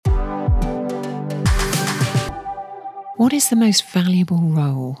What is the most valuable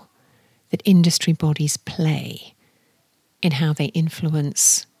role that industry bodies play in how they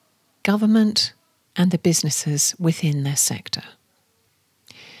influence government and the businesses within their sector?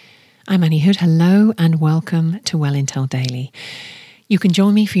 I'm Annie Hood. Hello and welcome to Well Intel Daily. You can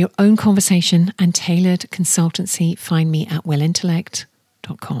join me for your own conversation and tailored consultancy. Find me at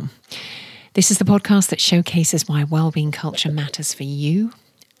wellintellect.com. This is the podcast that showcases why wellbeing culture matters for you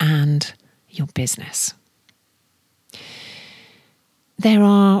and your business. There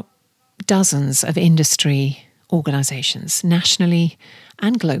are dozens of industry organisations, nationally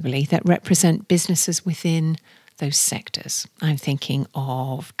and globally, that represent businesses within those sectors. I'm thinking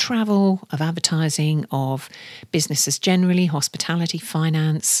of travel, of advertising, of businesses generally, hospitality,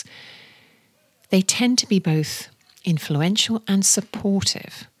 finance. They tend to be both influential and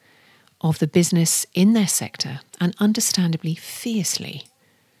supportive of the business in their sector, and understandably fiercely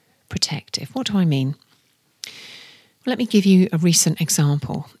protective. What do I mean? Let me give you a recent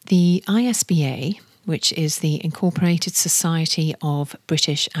example. The ISBA, which is the Incorporated Society of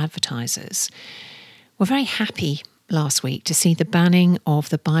British Advertisers, were very happy last week to see the banning of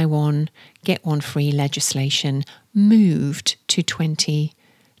the buy one, get one free legislation moved to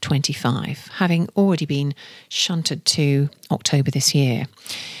 2025, having already been shunted to October this year.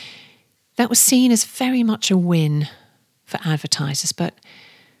 That was seen as very much a win for advertisers, but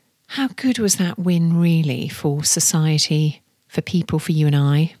how good was that win really for society, for people, for you and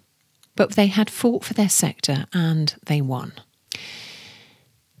I? But they had fought for their sector and they won.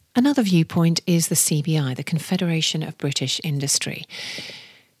 Another viewpoint is the CBI, the Confederation of British Industry.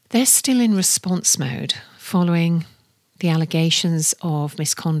 They're still in response mode following the allegations of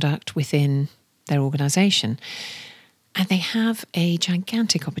misconduct within their organisation. And they have a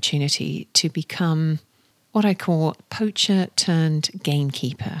gigantic opportunity to become what I call poacher turned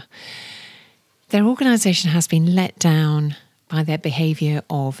gamekeeper. Their organisation has been let down by their behaviour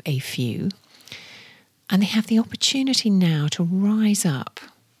of a few, and they have the opportunity now to rise up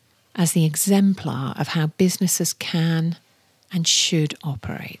as the exemplar of how businesses can and should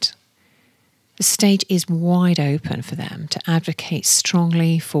operate. The stage is wide open for them to advocate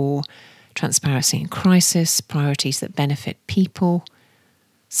strongly for transparency in crisis, priorities that benefit people,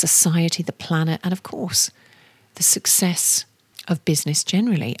 society, the planet, and of course, the success of business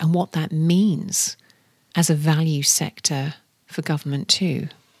generally, and what that means as a value sector for government too.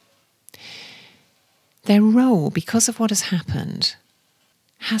 Their role, because of what has happened,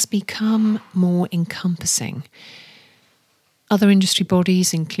 has become more encompassing. Other industry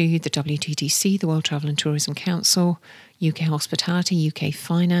bodies include the WTTC, the World Travel and Tourism Council, UK Hospitality, UK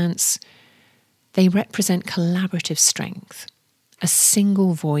Finance. They represent collaborative strength, a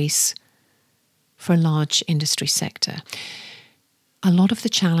single voice for a large industry sector. A lot of the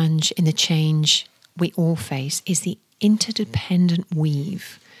challenge in the change we all face is the interdependent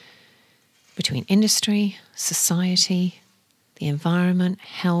weave between industry, society, the environment,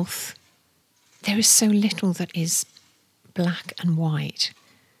 health. There is so little that is black and white.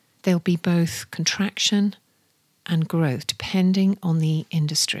 There'll be both contraction and growth depending on the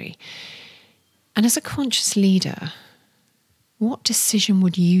industry. And as a conscious leader, what decision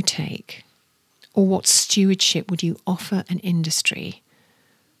would you take, or what stewardship would you offer an industry,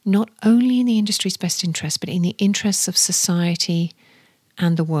 not only in the industry's best interest, but in the interests of society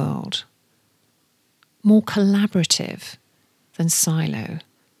and the world? More collaborative than silo.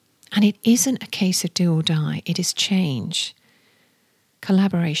 And it isn't a case of do or die, it is change.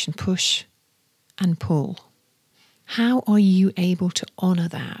 Collaboration, push and pull. How are you able to honour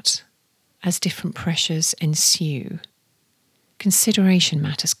that as different pressures ensue? Consideration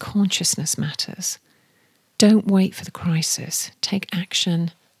matters, consciousness matters. Don't wait for the crisis. Take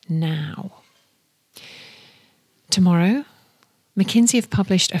action now. Tomorrow, McKinsey have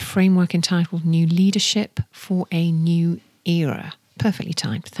published a framework entitled New Leadership for a New Era. Perfectly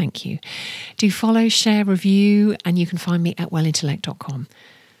timed, thank you. Do follow, share, review, and you can find me at wellintellect.com.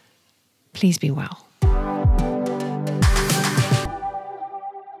 Please be well.